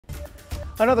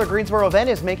Another Greensboro event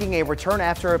is making a return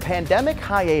after a pandemic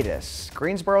hiatus.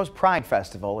 Greensboro's Pride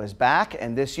Festival is back,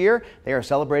 and this year they are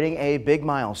celebrating a big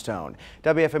milestone.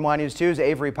 WFMY News 2's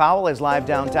Avery Powell is live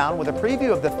downtown with a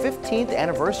preview of the 15th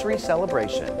anniversary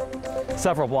celebration.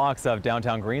 Several blocks of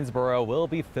downtown Greensboro will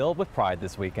be filled with pride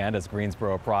this weekend as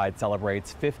Greensboro Pride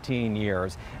celebrates 15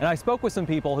 years. And I spoke with some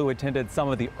people who attended some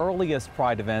of the earliest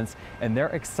Pride events, and they're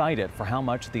excited for how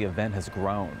much the event has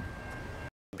grown.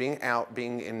 Being out,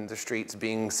 being in the streets,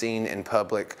 being seen in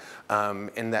public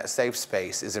in that safe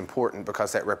space is important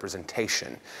because that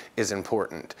representation is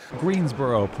important.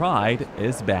 Greensboro Pride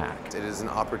is back. It is an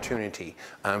opportunity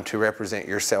to represent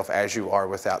yourself as you are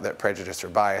without that prejudice or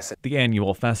bias. The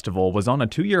annual festival was on a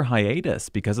 2-year hiatus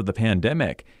because of the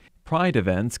pandemic. Pride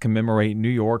events commemorate New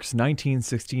York's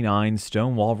 1969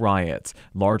 Stonewall riots,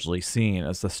 largely seen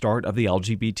as the start of the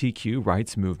LGBTQ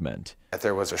rights movement.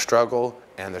 There was a struggle,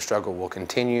 and the struggle will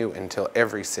continue until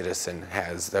every citizen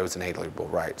has those inalienable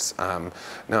rights, not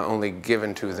only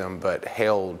given to them, but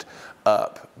held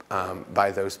up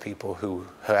by those people who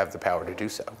have the power to do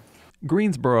so.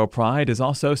 Greensboro Pride is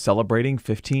also celebrating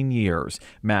 15 years.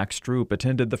 Max Stroop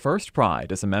attended the first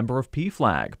Pride as a member of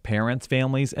PFLAG, Parents,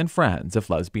 Families, and Friends of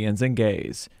Lesbians and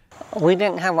Gays. We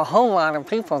didn't have a whole lot of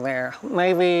people there,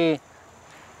 maybe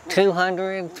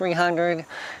 200, 300.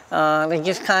 They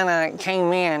just kind of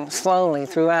came in slowly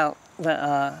throughout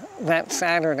that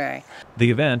Saturday. The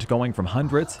event going from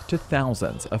hundreds to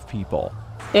thousands of people.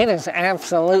 It is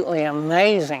absolutely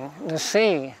amazing to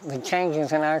see the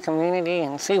changes in our community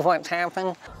and see what's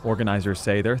happened. Organizers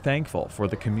say they're thankful for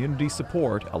the community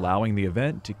support, allowing the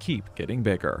event to keep getting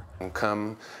bigger.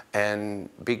 Come and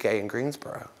be gay in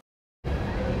Greensboro.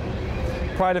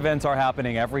 Pride events are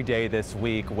happening every day this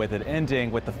week, with it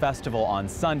ending with the festival on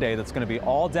Sunday that's going to be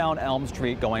all down Elm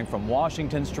Street, going from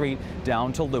Washington Street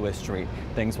down to Lewis Street.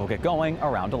 Things will get going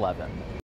around 11.